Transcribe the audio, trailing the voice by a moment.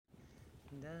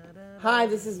Hi,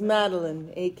 this is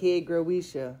Madeline, aka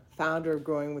Growisha, founder of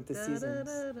Growing with the Seasons.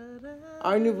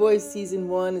 Our New Voice Season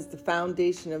 1 is the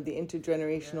foundation of the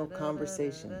intergenerational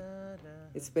conversation.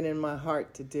 It's been in my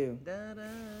heart to do.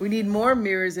 We need more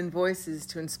mirrors and voices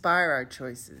to inspire our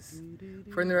choices.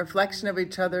 For in the reflection of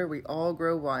each other, we all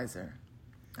grow wiser.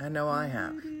 I know I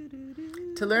have.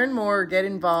 To learn more or get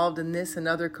involved in this and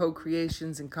other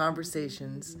co-creations and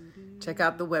conversations, check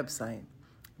out the website,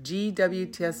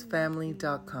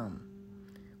 gwtsfamily.com.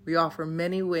 We offer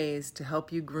many ways to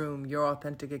help you groom your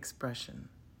authentic expression.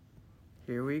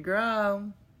 Here we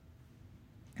grow.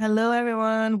 Hello,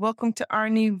 everyone. Welcome to Our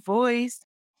New Voice.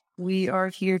 We are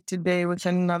here today with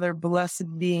another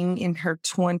blessed being in her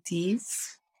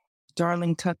 20s,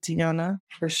 darling Tatiana,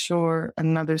 for sure.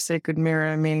 Another sacred mirror.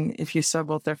 I mean, if you saw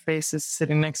both their faces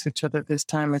sitting next to each other this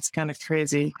time, it's kind of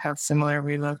crazy how similar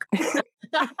we look.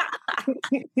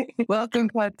 Welcome,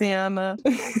 Tatiana.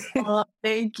 Well,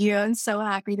 thank you. I'm so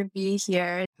happy to be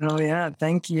here. Oh, yeah.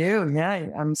 Thank you. Yeah,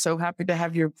 I'm so happy to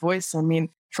have your voice. I mean,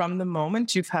 from the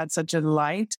moment you've had such a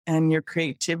light, and your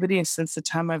creativity, and since the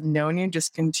time I've known you,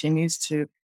 just continues to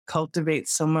cultivate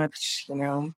so much,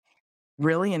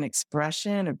 brilliant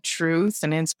expression of truth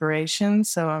and inspiration.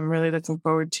 So I'm really looking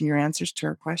forward to your answers to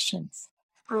our questions.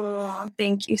 Oh,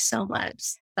 thank you so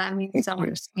much. That means so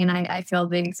much. And I feel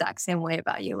the exact same way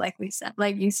about you. Like you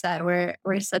said, we're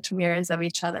such mirrors of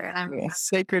each other. And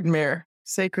Sacred mirror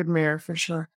for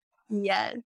sure.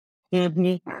 Yes.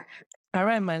 Mm-hmm. All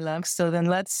right, my love. So then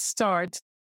let's start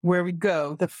where we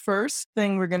go. The first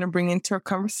thing we're going to bring into our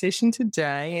conversation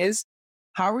today is,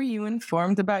 how are you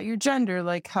informed about your gender?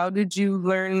 Like, how did you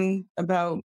learn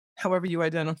about however you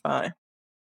identify?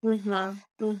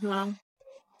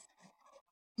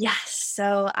 Yes.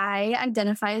 So I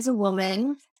identify as a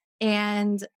woman.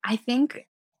 And I think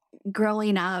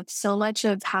growing up, so much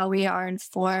of how we are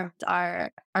informed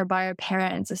are by our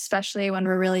parents, especially when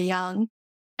we're really young.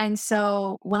 And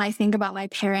so when I think about my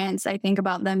parents, I think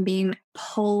about them being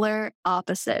polar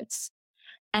opposites.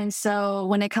 And so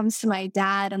when it comes to my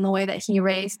dad and the way that he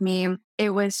raised me, it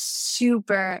was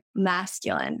super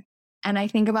masculine. And I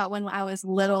think about when I was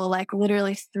little, like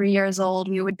literally 3 years old,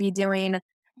 we would be doing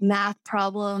math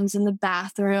problems in the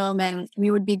bathroom, and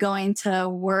we would be going to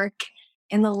work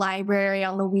in the library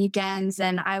on the weekends,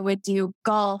 and I would do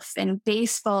golf and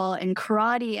baseball and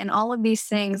karate and all of these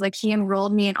things. Like, he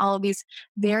enrolled me in all of these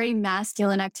very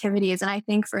masculine activities. And I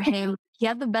think for him, he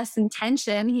had the best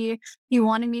intention. He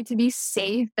wanted me to be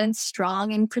safe and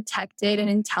strong and protected and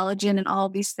intelligent and all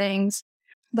of these things.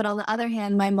 But on the other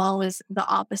hand, my mom was the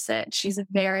opposite. She's a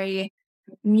very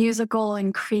musical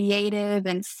and creative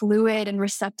and fluid and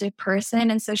receptive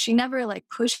person. And so she never like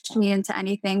pushed me into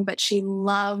anything, but she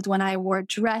loved when I wore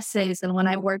dresses and when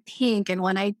I wore pink and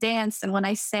when I danced and when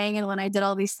I sang and when I did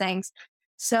all these things.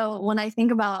 So when I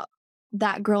think about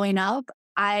that growing up,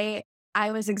 I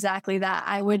was exactly that.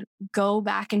 I would go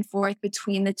back and forth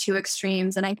between the two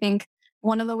extremes. And I think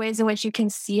one of the ways in which you can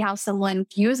see how someone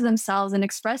views themselves and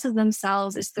expresses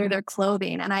themselves is through their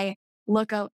clothing. And I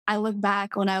look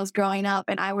back when I was growing up,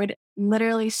 and I would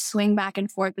literally swing back and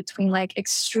forth between like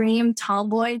extreme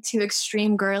tomboy to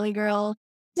extreme girly girl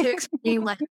to extreme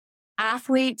like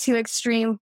athlete to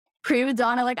extreme prima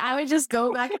donna. Like, I would just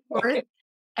go back and forth.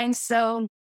 And so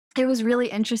it was really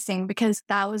interesting because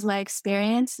that was my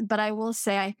experience. But I will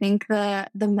say, I think the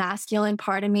masculine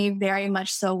part of me very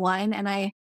much so won. And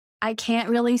I can't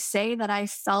really say that I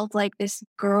felt like this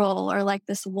girl or like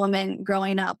this woman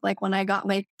growing up. Like, when I got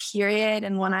my period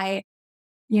and when I,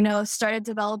 started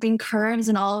developing curves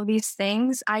and all of these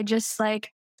things, I just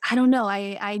like, I don't know,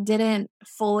 I didn't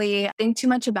fully think too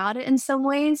much about it in some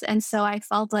ways. And so I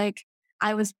felt like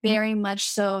I was very much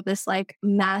so this like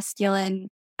masculine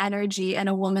energy in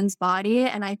a woman's body.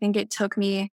 And I think it took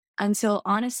me until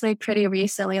honestly pretty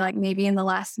recently, like maybe in the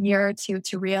last year or two,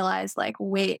 to realize like,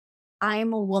 wait,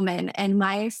 I'm a woman and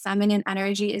my feminine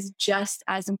energy is just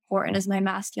as important as my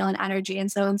masculine energy.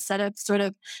 And so instead of sort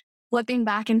of flipping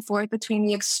back and forth between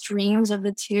the extremes of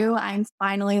the two, I'm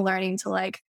finally learning to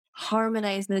like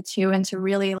harmonize the two and to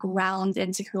really ground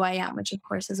into who I am, which of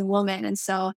course is a woman. And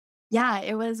so, yeah,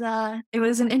 it was an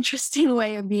interesting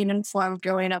way of being informed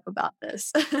growing up about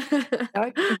this.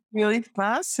 That's really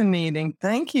fascinating.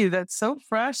 Thank you. That's so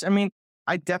fresh. I mean,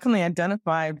 I definitely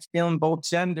identify feeling both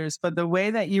genders, but the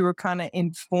way that you were kind of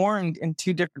informed in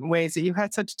two different ways, that you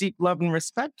had such deep love and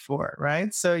respect for it,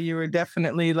 right? So you were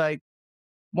definitely like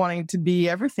wanting to be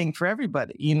everything for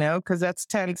everybody, because that's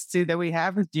tendency that we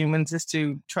have as humans, is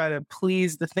to try to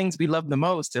please the things we love the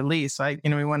most, at least. Like,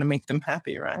 we want to make them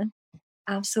happy, right?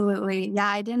 Absolutely. Yeah,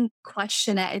 I didn't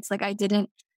question it. It's like I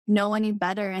didn't know any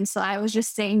better. And so I was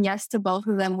just saying yes to both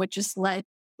of them, which just led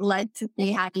to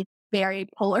me having very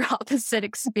polar opposite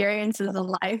experiences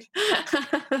in life.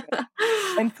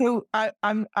 And so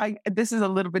I this is a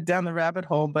little bit down the rabbit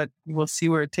hole, but we'll see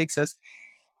where it takes us.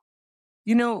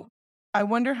 You know, I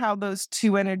wonder how those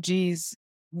two energies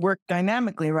work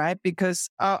dynamically, right? Because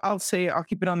I'll say, I'll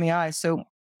keep it on the eye. So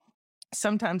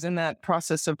sometimes in that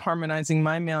process of harmonizing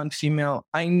my male and female,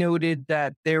 I noted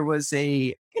that there was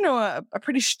a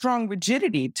pretty strong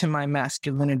rigidity to my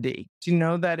masculinity. Do you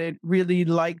know that it really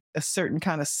liked a certain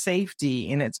kind of safety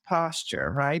in its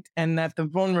posture, right? And that the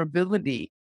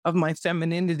vulnerability of my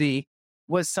femininity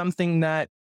was something that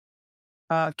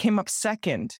came up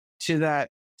second to that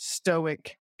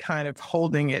stoic kind of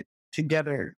holding it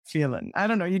together feeling. I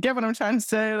don't know. You get what I'm trying to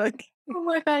say? Like, Oh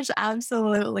my gosh,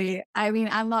 absolutely. I mean,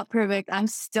 I'm not perfect. I'm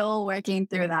still working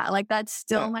through that. Like that's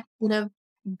still my sort of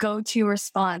go-to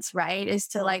response, right? Is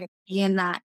to like be in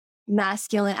that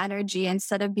masculine energy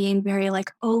instead of being very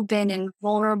like open and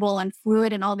vulnerable and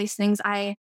fluid and all these things.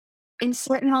 I in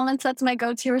certain moments that's my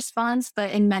go-to response,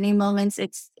 but in many moments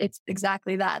it's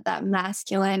exactly that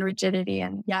masculine rigidity.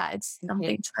 And yeah, it's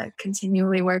something to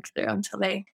continually work through until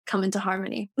they come into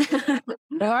harmony.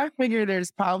 well, I figure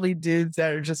there's probably dudes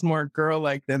that are just more girl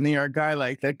like than they are guy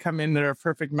like that come in that are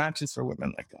perfect matches for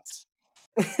women like us.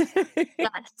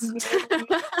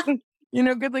 Yes.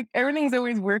 Good, like everything's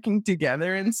always working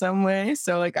together in some way.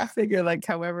 So like I figure like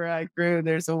however I grew,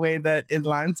 there's a way that it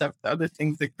lines up to other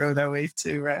things that grow that way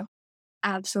too, right?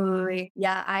 Absolutely.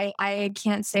 Yeah, I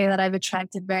can't say that I've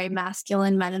attracted very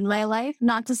masculine men in my life.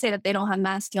 Not to say that they don't have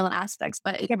masculine aspects,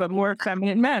 but Yeah, but more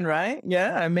feminine men, right?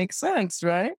 Yeah, it makes sense,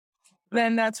 right?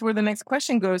 Then that's where the next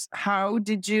question goes. How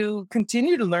did you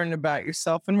continue to learn about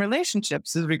yourself in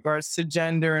relationships as regards to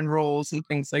gender and roles and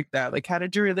things like that? Like, how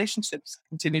did your relationships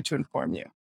continue to inform you?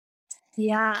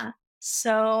 yeah.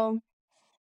 So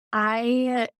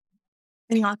I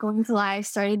am not going to lie. I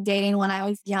started dating when I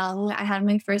was young. I had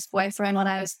my first boyfriend when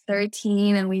I was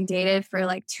 13 and we dated for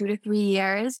like 2 to 3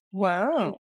 years.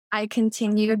 Wow. I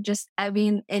continued just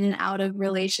ebbing in and out of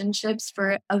relationships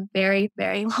for a very,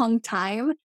 very long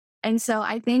time. And so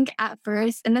I think at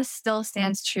first, and this still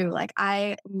stands true, like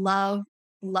I love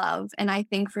love. And I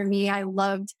think for me, I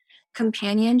loved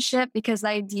companionship because the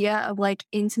idea of like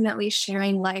intimately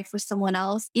sharing life with someone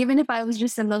else, even if I was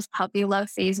just in those puppy love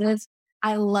phases,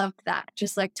 I loved that.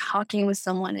 Just like talking with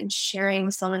someone and sharing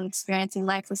with someone, experiencing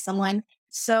life with someone.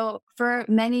 So for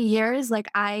many years, like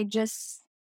I just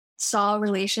saw a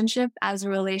relationship as a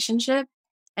relationship.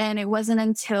 And it wasn't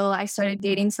until I started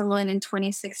dating someone in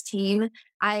 2016.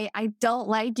 I don't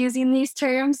like using these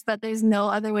terms, but there's no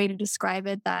other way to describe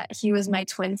it that he was my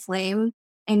twin flame.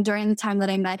 And during the time that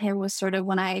I met him was sort of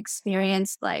when I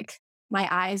experienced like my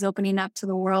eyes opening up to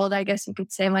the world, I guess you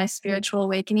could say my spiritual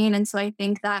awakening. And so I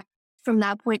think that from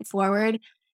that point forward,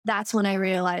 that's when I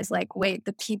realized like, wait,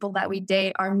 the people that we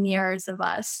date are mirrors of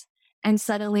us. And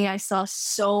suddenly I saw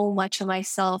so much of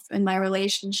myself in my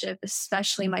relationship,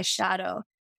 especially my shadow.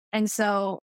 And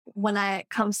so when it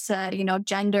comes to,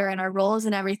 gender and our roles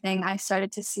and everything, I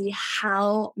started to see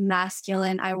how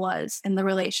masculine I was in the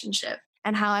relationship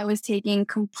and how I was taking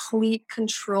complete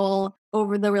control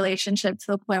over the relationship to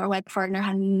the point where my partner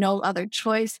had no other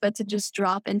choice but to just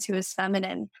drop into his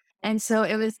feminine. And so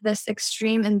it was this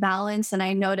extreme imbalance. And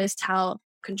I noticed how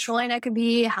controlling I could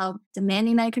be, how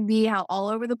demanding I could be, how all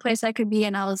over the place I could be.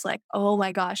 And I was like, oh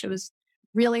my gosh, it was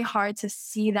really hard to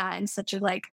see that in such a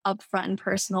like upfront and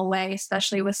personal way,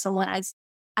 especially with someone as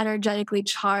energetically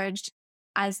charged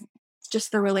as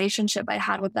just the relationship I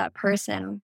had with that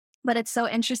person. But it's so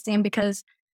interesting because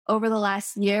over the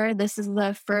last year, this is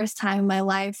the first time in my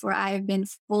life where I've been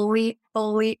fully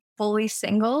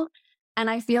single. And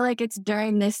I feel like it's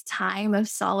during this time of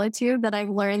solitude that I've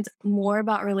learned more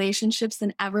about relationships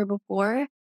than ever before.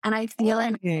 And I feel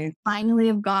like I finally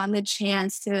have gotten the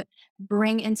chance to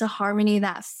bring into harmony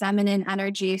that feminine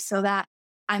energy so that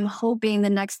I'm hoping the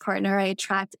next partner I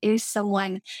attract is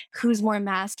someone who's more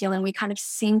masculine. We kind of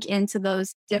sink into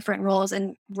those different roles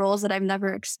and roles that I've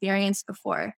never experienced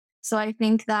before. So I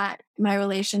think that my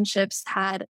relationships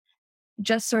had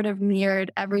just sort of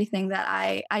mirrored everything that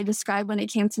I described when it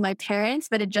came to my parents,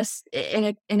 but it just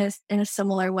in a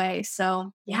similar way.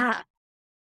 So yeah, It's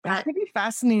that pretty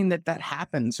fascinating that that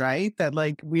happens, right? That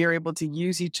like we are able to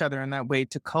use each other in that way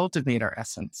to cultivate our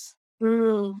essence,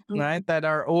 mm, right? That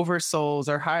our oversouls,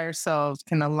 our higher selves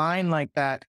can align like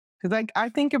that. Because like I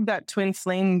think of that twin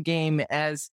flame game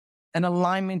as an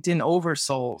alignment in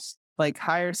oversouls, like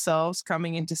higher selves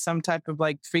coming into some type of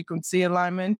like frequency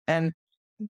alignment. And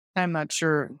I'm not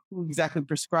sure who exactly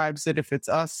prescribes it, if it's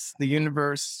us, the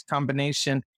universe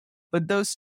combination, but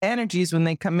those energies, when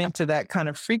they come into that kind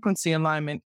of frequency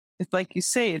alignment, it's like you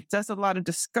say, it does a lot of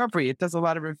discovery. It does a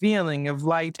lot of revealing of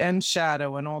light and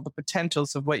shadow and all the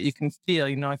potentials of what you can feel.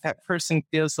 If that person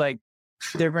feels like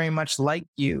they're very much like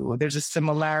you, there's a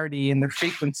similarity in the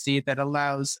frequency that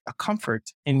allows a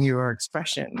comfort in your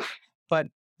expression. But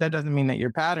that doesn't mean that your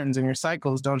patterns and your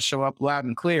cycles don't show up loud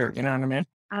and clear. You know what I mean?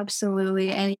 Absolutely.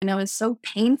 And, it's so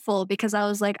painful because I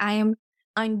was like, I am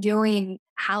undoing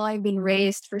how I've been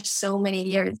raised for so many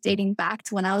years, dating back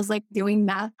to when I was like doing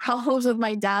math problems with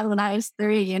my dad when I was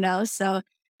 3. So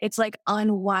it's like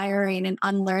unwiring and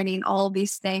unlearning all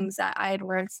these things that I had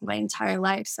learned for my entire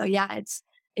life. So yeah,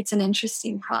 it's an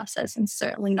interesting process and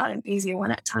certainly not an easy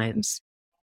one at times.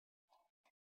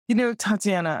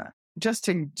 Tatiana, just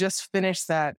finish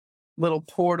that little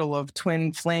portal of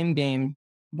twin flame game.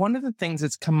 One of the things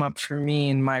that's come up for me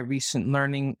in my recent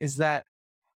learning is that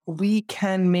we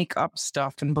can make up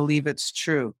stuff and believe it's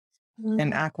true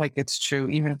and act like it's true,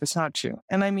 even if it's not true.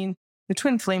 And I mean, the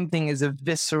twin flame thing is a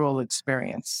visceral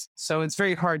experience. So it's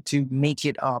very hard to make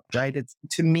it up, right?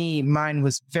 To me, mine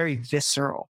was very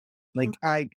visceral. Like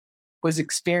I was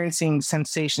experiencing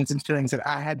sensations and feelings that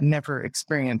I had never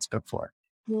experienced before.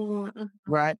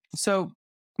 Right. So,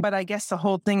 but I guess the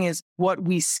whole thing is what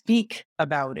we speak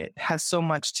about it has so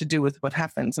much to do with what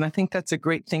happens. And I think that's a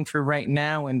great thing for right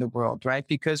now in the world, right?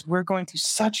 Because we're going through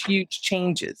such huge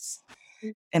changes,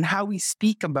 and how we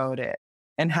speak about it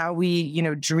and how we,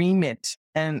 dream it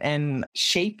and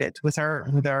shape it with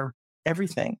our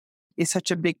everything is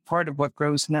such a big part of what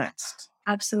grows next.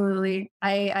 Absolutely.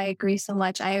 I agree so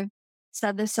much. I've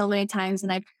said this so many times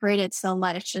and I've heard it so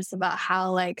much just about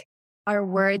how like our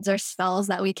words are spells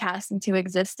that we cast into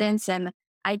existence. And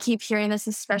I keep hearing this,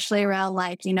 especially around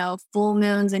like, full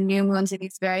moons and new moons and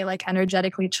these very like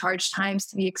energetically charged times,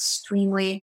 to be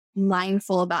extremely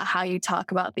mindful about how you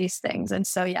talk about these things. And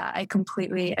so, yeah, I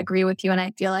completely agree with you. And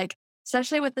I feel like,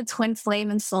 especially with the twin flame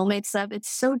and soulmate stuff, it's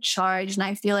so charged. And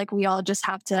I feel like we all just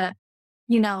have to,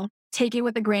 take it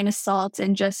with a grain of salt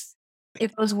and just,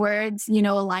 if those words,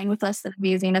 align with us, then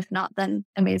amazing. If not, then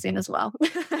amazing as well.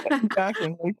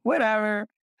 Exactly. Like, whatever.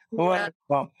 Yeah.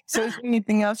 Well, so is there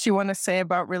anything else you want to say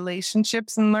about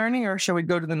relationships and learning, or shall we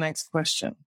go to the next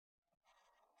question?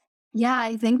 Yeah,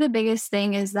 I think the biggest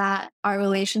thing is that our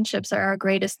relationships are our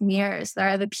greatest mirrors. There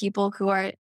are the people who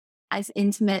are as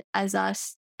intimate as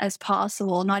us as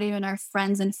possible. Not even our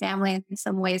friends and family in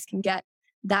some ways can get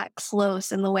that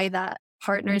close in the way that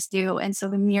partners do. And so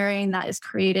the mirroring that is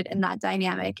created in that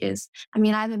dynamic is, I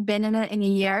mean, I haven't been in it in a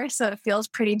year, so it feels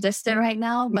pretty distant right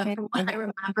now. But from what I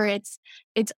remember, it's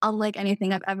unlike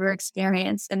anything I've ever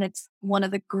experienced. And it's one of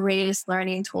the greatest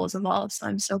learning tools of all. So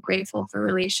I'm so grateful for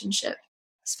relationship,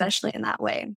 especially in that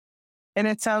way. And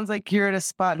it sounds like you're at a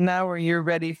spot now where you're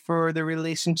ready for the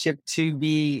relationship to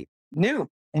be new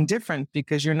and different,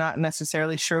 because you're not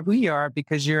necessarily sure who you are,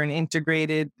 because you're an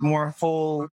integrated, more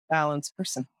whole, balanced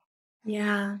person.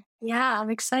 Yeah. Yeah. I'm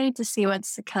excited to see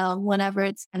what's to come whenever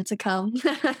it's meant to come.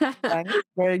 Right.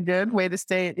 Very good. Way to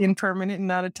stay impermanent and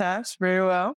not attached. Very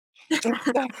well.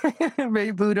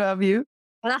 Very Buddha of you.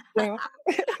 So,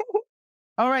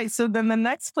 all right. So then the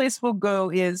next place we'll go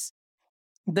is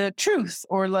the truth,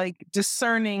 or like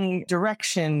discerning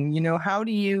direction. How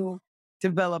do you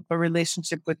develop a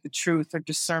relationship with the truth or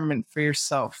discernment for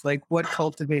yourself? Like, what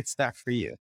cultivates that for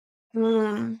you?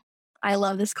 I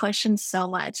love this question so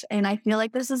much. And I feel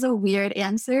like this is a weird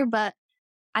answer, but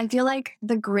I feel like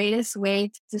the greatest way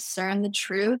to discern the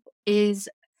truth is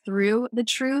through the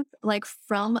truth, like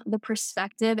from the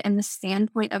perspective and the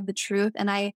standpoint of the truth. And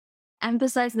I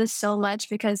emphasize this so much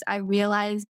because I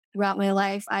realized throughout my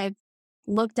life, I've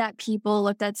looked at people,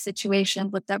 looked at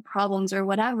situations, looked at problems or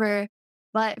whatever,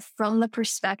 but from the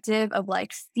perspective of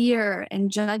like fear and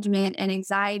judgment and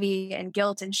anxiety and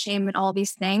guilt and shame and all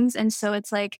these things. And so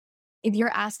it's like, if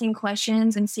you're asking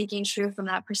questions and seeking truth from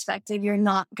that perspective, you're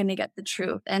not going to get the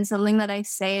truth. And something that I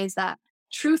say is that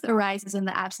truth arises in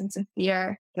the absence of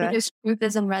fear, because truth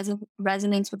is in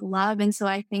resonance with love. And so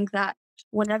I think that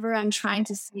whenever I'm trying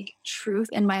to seek truth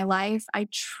in my life, I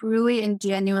truly and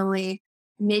genuinely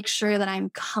make sure that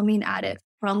I'm coming at it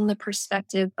from the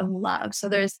perspective of love. So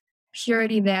there's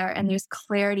purity there and there's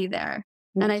clarity there.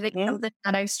 And I think something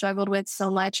that I've struggled with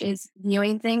so much is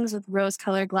viewing things with rose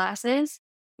colored glasses,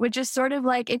 which is sort of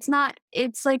like, it's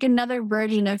like another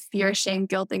version of fear, shame,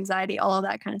 guilt, anxiety, all of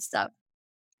that kind of stuff.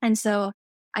 And so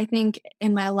I think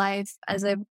in my life, as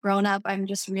I've grown up, I'm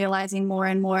just realizing more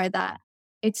and more that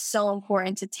it's so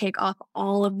important to take off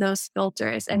all of those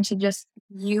filters and to just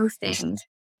view things,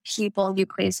 people, view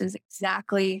places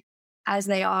exactly as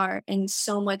they are. And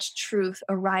so much truth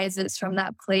arises from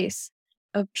that place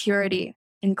of purity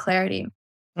and clarity.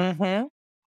 Mm-hmm.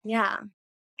 Yeah.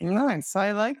 Nice.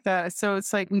 I like that. So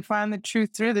it's like we find the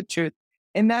truth through the truth.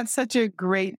 And that's such a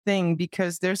great thing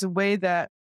because there's a way that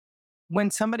when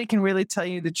somebody can really tell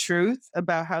you the truth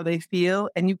about how they feel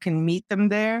and you can meet them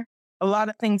there, a lot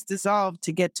of things dissolve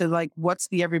to get to like what's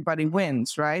the everybody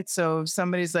wins, right? So if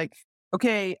somebody's like,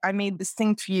 okay, I made this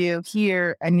thing for you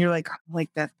here, and you're like, "I like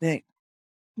that thing,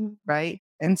 Mm, right?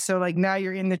 And so like now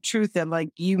you're in the truth that like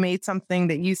you made something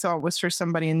that you thought was for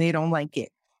somebody and they don't like it.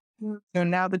 mm, So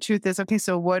now the truth is, okay,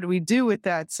 so what do we do with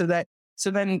that? So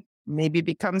then maybe it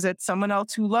becomes that someone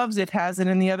else who loves it has it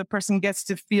and the other person gets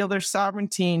to feel their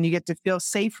sovereignty and you get to feel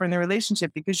safer in the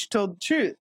relationship because you told the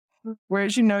truth. mm.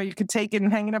 Whereas, you could take it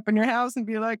and hang it up in your house and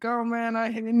be like, oh man,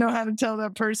 I didn't know how to tell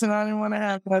that person I didn't want to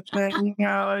have that thing.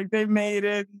 Like they made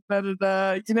it, da, da,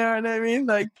 da. You know what I mean?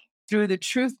 Like through the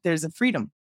truth, there's a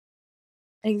freedom.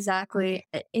 Exactly.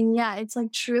 And yeah, it's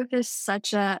like truth is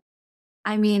such a,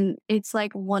 it's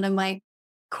like one of my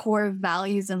core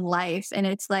values in life. And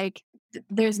it's like,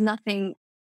 there's nothing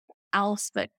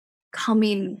else but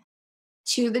coming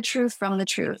to the truth from the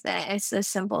truth. And it's as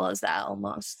simple as that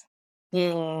almost.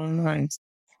 Oh, nice.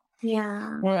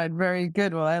 Yeah. All right, very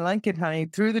good. Well, I like it, honey.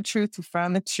 Through the truth, we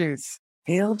found the truth.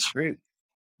 Feel truth.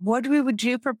 Would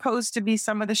you propose to be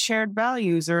some of the shared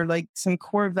values or like some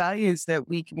core values that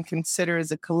we can consider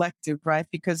as a collective, right?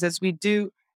 Because as we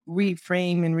do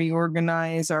reframe and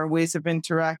reorganize our ways of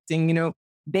interacting,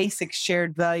 basic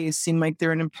shared values seem like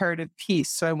they're an imperative piece.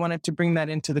 So I wanted to bring that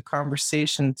into the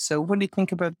conversation. So what do you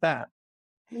think about that?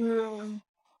 Mm,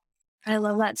 I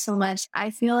love that so much. I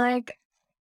feel like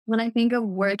when I think of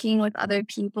working with other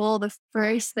people, the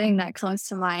first thing that comes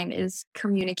to mind is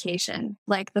communication,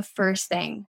 like the first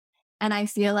thing. And I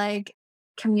feel like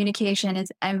communication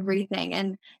is everything.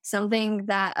 And something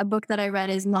that a book that I read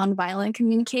is nonviolent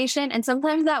communication. And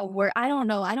sometimes that word, I don't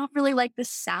know, I don't really like the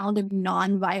sound of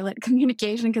nonviolent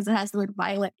communication because it has the word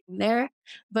violent in there.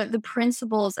 But the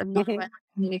principles of Mhm. nonviolent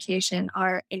communication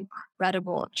are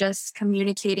incredible. Just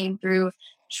communicating through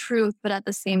truth, but at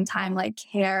the same time, like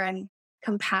care and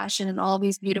compassion and all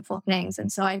these beautiful things.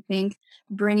 And so I think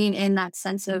bringing in that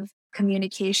sense of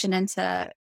communication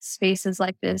into spaces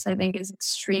like this, I think is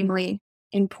extremely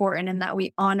important and that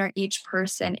we honor each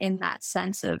person in that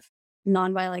sense of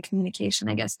nonviolent communication,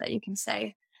 I guess that you can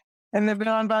say. And the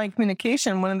nonviolent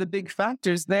communication, one of the big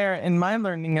factors there in my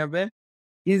learning of it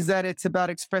is that it's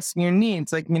about expressing your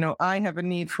needs. Like, I have a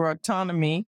need for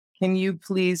autonomy. Can you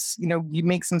please, you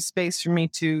make some space for me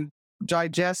to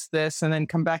digest this and then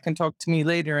come back and talk to me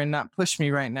later and not push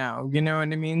me right now? You know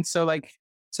what I mean? So like,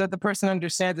 so that the person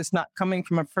understands it's not coming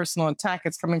from a personal attack.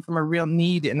 It's coming from a real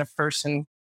need in a person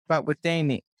about what they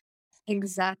need.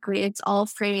 Exactly. It's all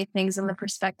framing things in the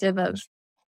perspective of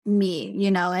me,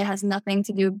 it has nothing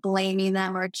to do with blaming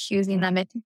them or accusing them.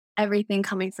 It's everything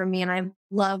coming from me. And I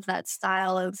love that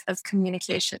style of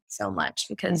communication so much Mhm.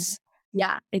 because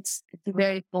yeah, it's a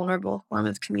very vulnerable form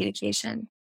of communication.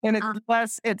 And Um,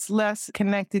 it's less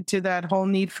connected to that whole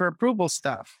need for approval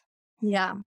stuff.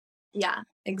 yeah, yeah,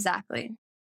 exactly.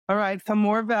 All right. For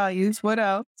more values, what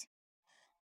else?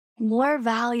 More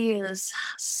values.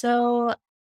 So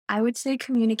I would say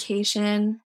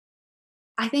communication.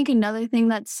 I think another thing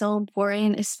that's so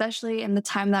important, especially in the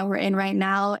time that we're in right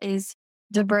now, is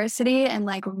diversity and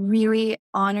like really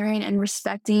honoring and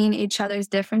respecting each other's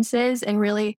differences. And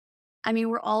really,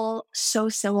 we're all so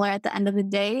similar at the end of the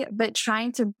day, but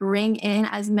trying to bring in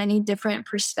as many different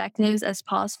perspectives as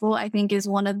possible, I think is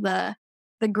one of the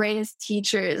greatest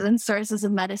teachers and sources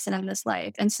of medicine in this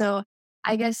life. And so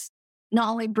I guess not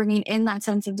only bringing in that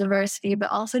sense of diversity, but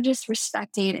also just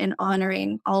respecting and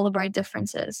honoring all of our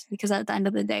differences because at the end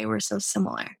of the day, we're so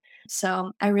similar.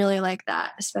 So I really like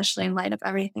that, especially in light of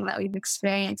everything that we've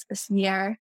experienced this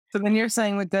year. So then you're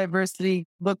saying with diversity,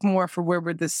 look more for where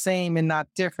we're the same and not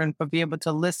different, but be able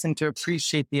to listen to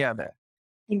appreciate the other.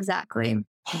 Exactly.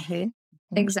 Okay.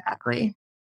 Exactly.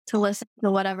 To listen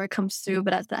to whatever comes through,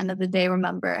 but at the end of the day,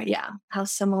 remember, yeah, how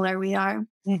similar we are.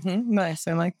 Nice.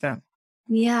 I like that.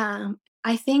 Yeah.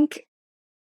 I think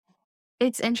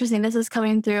it's interesting. This is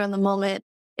coming through in the moment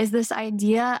is this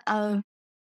idea of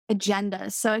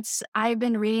agendas. So I've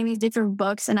been reading these different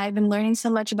books and I've been learning so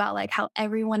much about like how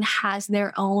everyone has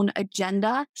their own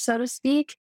agenda, so to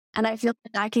speak. And I feel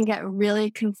that that can get really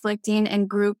conflicting in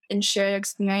group and shared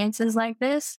experiences like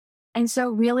this. And so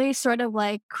really sort of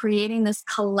like creating this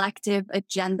collective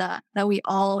agenda that we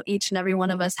all, each and every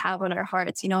one of us have on our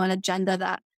hearts, an agenda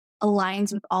that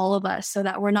aligns with all of us so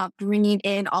that we're not bringing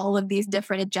in all of these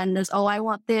different agendas. Oh, I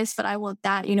want this, but I want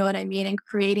that. You know what I mean? And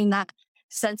creating that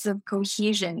sense of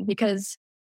cohesion because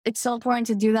it's so important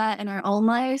to do that in our own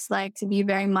lives, like to be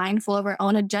very mindful of our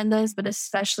own agendas, but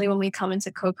especially when we come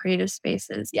into co-creative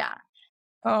spaces. Yeah.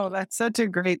 Oh, that's such a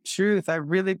great truth. I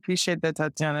really appreciate that,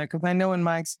 Tatiana, because I know in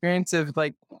my experience of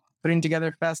like putting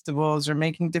together festivals or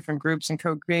making different groups and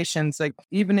co-creations, like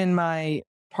even in my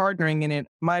partnering in it,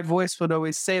 my voice would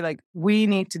always say like, we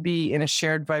need to be in a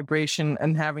shared vibration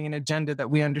and having an agenda that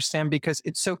we understand, because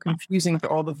it's so confusing to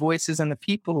all the voices and the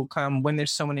people who come when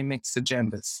there's so many mixed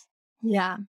agendas.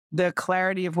 Yeah. The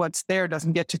clarity of what's there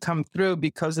doesn't get to come through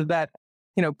because of that,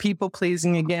 people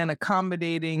pleasing again,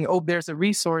 accommodating. Oh, there's a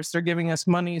resource. They're giving us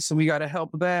money, so we got to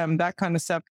help them, that kind of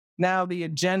stuff. Now the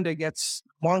agenda gets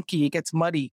wonky, it gets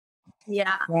muddy.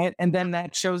 Yeah. Right. And then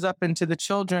that shows up into the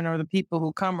children or the people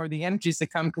who come or the energies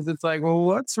that come, because it's like, well,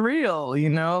 what's real?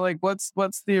 Like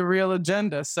what's the real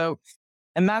agenda? So,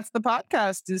 and that's the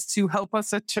podcast, is to help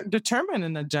us determine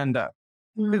an agenda.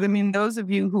 Because I mean, those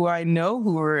of you who I know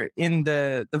who are in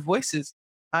the voices,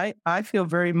 I feel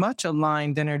very much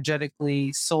aligned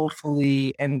energetically,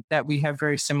 soulfully, and that we have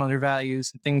very similar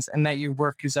values and things, and that your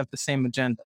work is of the same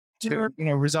agenda to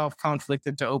resolve conflict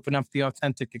and to open up the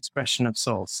authentic expression of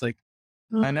souls. Like,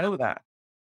 I know that.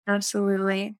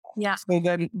 Absolutely. Yeah. So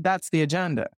then that's the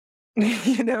agenda,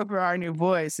 for our new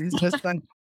voice. It's just like,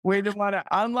 we don't want to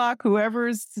unlock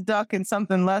whoever's stuck in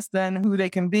something less than who they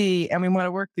can be. And we want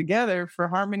to work together for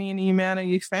harmony and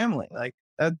humanity family. Like,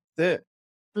 that's it.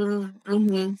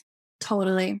 Mm-hmm.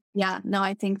 Totally. Yeah. No,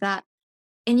 I think that.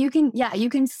 And you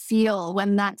can feel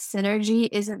when that synergy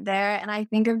isn't there. And I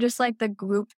think of just like the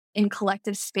group in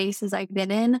collective spaces I've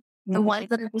been in, the ones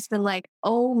that have just been like,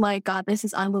 oh my God, this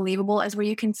is unbelievable, is where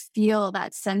you can feel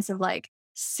that sense of like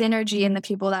synergy in the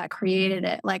people that created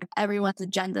it. Like everyone's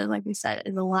agenda, like we said,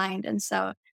 is aligned. And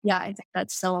so, yeah, I think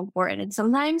that's so important. And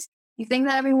sometimes you think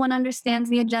that everyone understands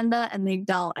the agenda and they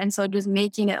don't. And so just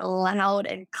making it loud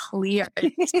and clear,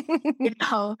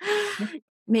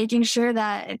 making sure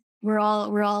that we're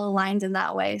all aligned in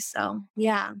that way. So,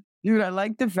 yeah. Dude, I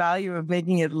like the value of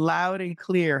making it loud and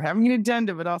clear, having an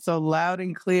agenda, but also loud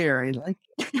and clear. I like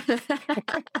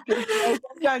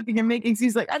sometimes you can make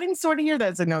excuses like, I didn't sort of hear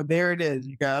that. So no, there it is.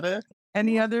 You got it.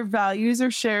 Any other values or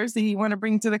shares that you want to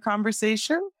bring to the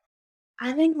conversation?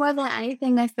 I think more than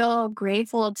anything, I feel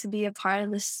grateful to be a part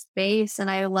of this space.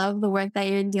 And I love the work that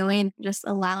you're doing, just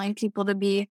allowing people to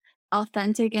be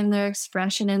authentic in their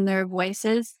expression and their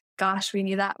voices. Gosh, we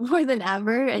need that more than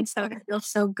ever. And so it feels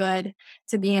so good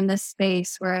to be in this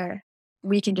space where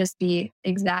we can just be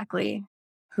exactly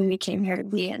who we came here to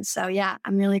be. And so, yeah,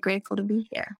 I'm really grateful to be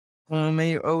here. Well,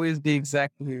 may you always be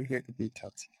exactly who you're here to be,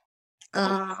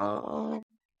 Tatiana. Oh.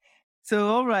 So,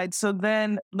 all right. So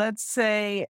then let's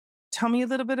say, tell me a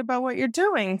little bit about what you're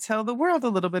doing. Tell the world a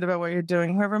little bit about what you're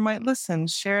doing. Whoever might listen,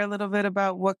 share a little bit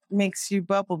about what makes you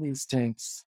bubble these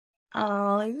days.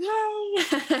 Oh, yay.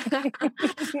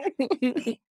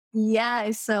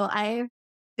 Yeah, so I've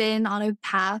been on a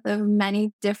path of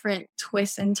many different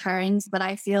twists and turns, but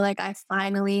I feel like I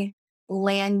finally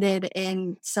landed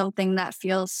in something that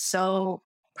feels so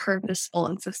purposeful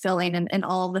and fulfilling in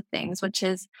all the things, which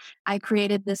is I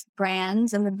created this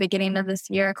brand in the beginning of this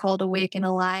year called Awake and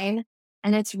Align.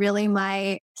 And it's really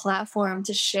my platform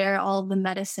to share all the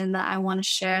medicine that I want to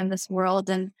share in this world.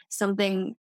 And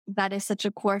something that is such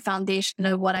a core foundation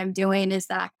of what I'm doing is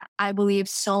that I believe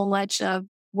so much of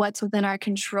what's within our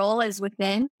control is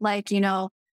within. Like,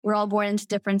 we're all born into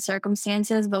different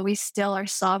circumstances, but we still are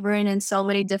sovereign in so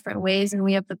many different ways. And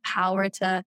we have the power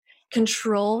to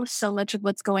control so much of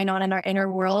what's going on in our inner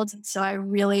world. And so I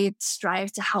really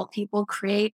strive to help people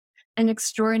create an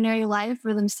extraordinary life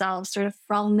for themselves, sort of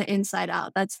from the inside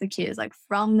out. That's the key, is like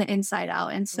from the inside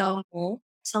out. And so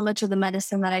much of the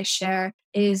medicine that I share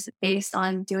is based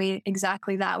on doing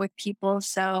exactly that with people.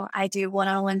 So I do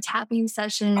one-on-one tapping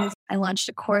sessions. I launched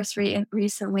a course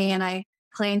recently, and I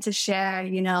plan to share,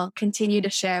 continue to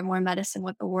share more medicine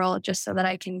with the world, just so that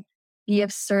I can be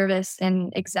of service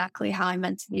in exactly how I'm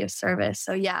meant to be of service.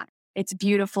 So yeah, it's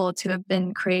beautiful to have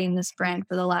been creating this brand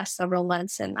for the last several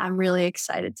months, and I'm really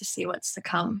excited to see what's to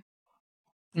come.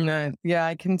 No, yeah,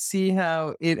 I can see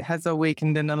how it has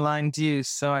awakened and aligned you.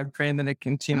 So I pray that it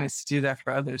continues to do that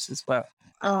for others as well.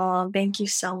 Oh, thank you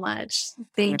so much.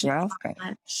 Thank you so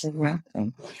much. You're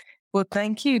welcome. Well,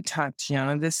 thank you,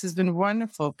 Tatiana. This has been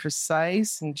wonderful,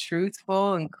 precise and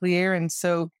truthful and clear. And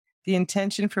so the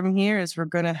intention from here is we're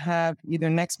going to have either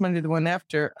next Monday or the one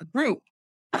after a group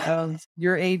of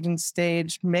your age and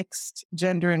stage, mixed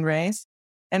gender and race.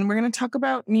 And we're going to talk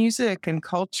about music and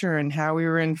culture and how we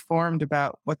were informed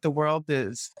about what the world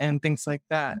is and things like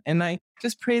that. And I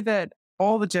just pray that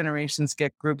all the generations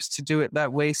get groups to do it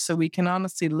that way, so we can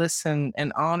honestly listen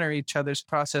and honor each other's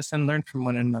process and learn from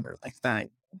one another like that.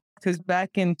 Because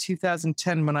back in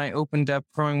 2010, when I opened up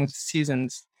Growing with the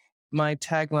Seasons, my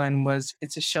tagline was,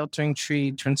 "It's a sheltering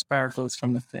tree, transpire goes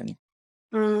from within."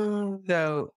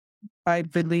 So I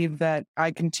believe that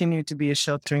I continue to be a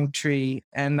sheltering tree,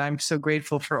 and I'm so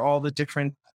grateful for all the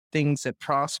different things that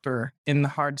prosper in the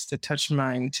hearts that touch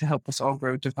mine to help us all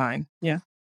grow divine. Yeah.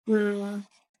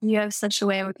 You have such a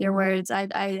way with your words. I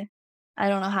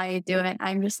don't know how you do it.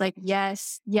 I'm just like,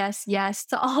 yes, yes, yes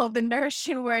to all of the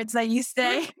nourishing words that you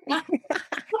say. Yeah,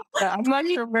 I'm not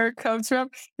sure where it comes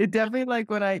from. It definitely, like,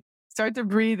 when I start to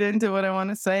breathe into what I want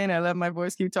to say and I let my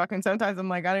voice keep talking, sometimes I'm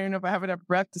like, I don't even know if I have enough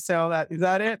breath to say all that. Is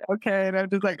that it? Okay. And I'm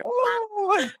just like,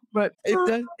 oh, but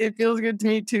it feels good to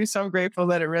me too. So I'm grateful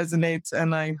that it resonates.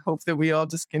 And I hope that we all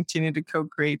just continue to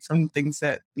co-create from things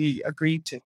that we agreed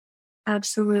to.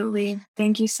 Absolutely.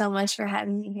 Thank you so much for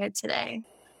having me here today.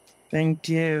 Thank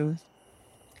you.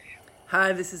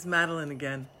 Hi, this is Madeline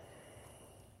again.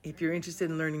 If you're interested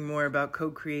in learning more about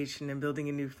co-creation and building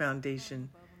a new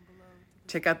foundation,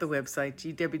 check out the website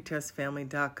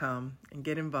gwtrustfamily.com and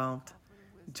get involved.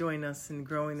 Join us in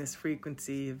growing this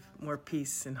frequency of more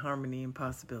peace and harmony and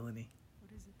possibility.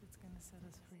 What is it that's going to set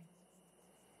us free?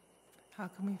 How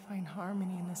can we find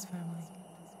harmony in this family?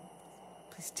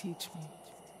 Please teach me.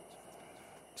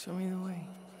 Show me the way.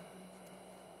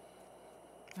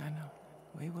 I know,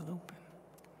 the way will open.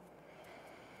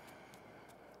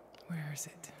 Where is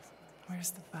it?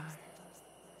 Where's the fire?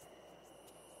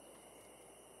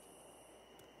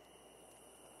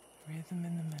 Rhythm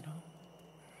in the middle.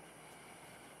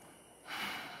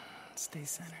 Stay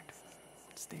centered.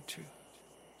 Stay true.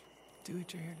 Do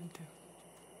what you're here to do.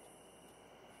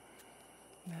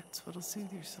 That's what'll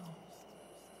soothe your soul.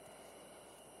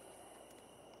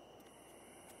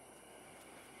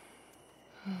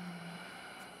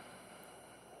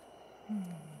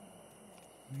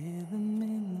 Rhythm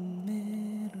in the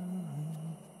middle.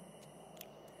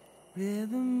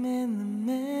 Rhythm in the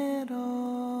middle.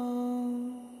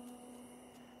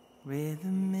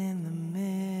 Rhythm in the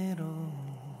middle.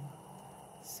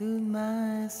 Soothe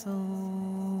my soul.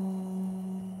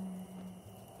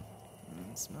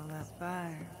 Smell that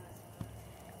fire.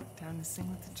 Time to sing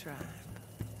with the tribe.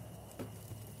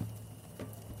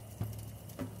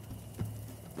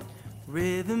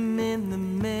 Rhythm in the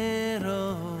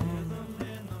middle.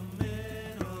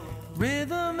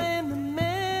 Rhythm in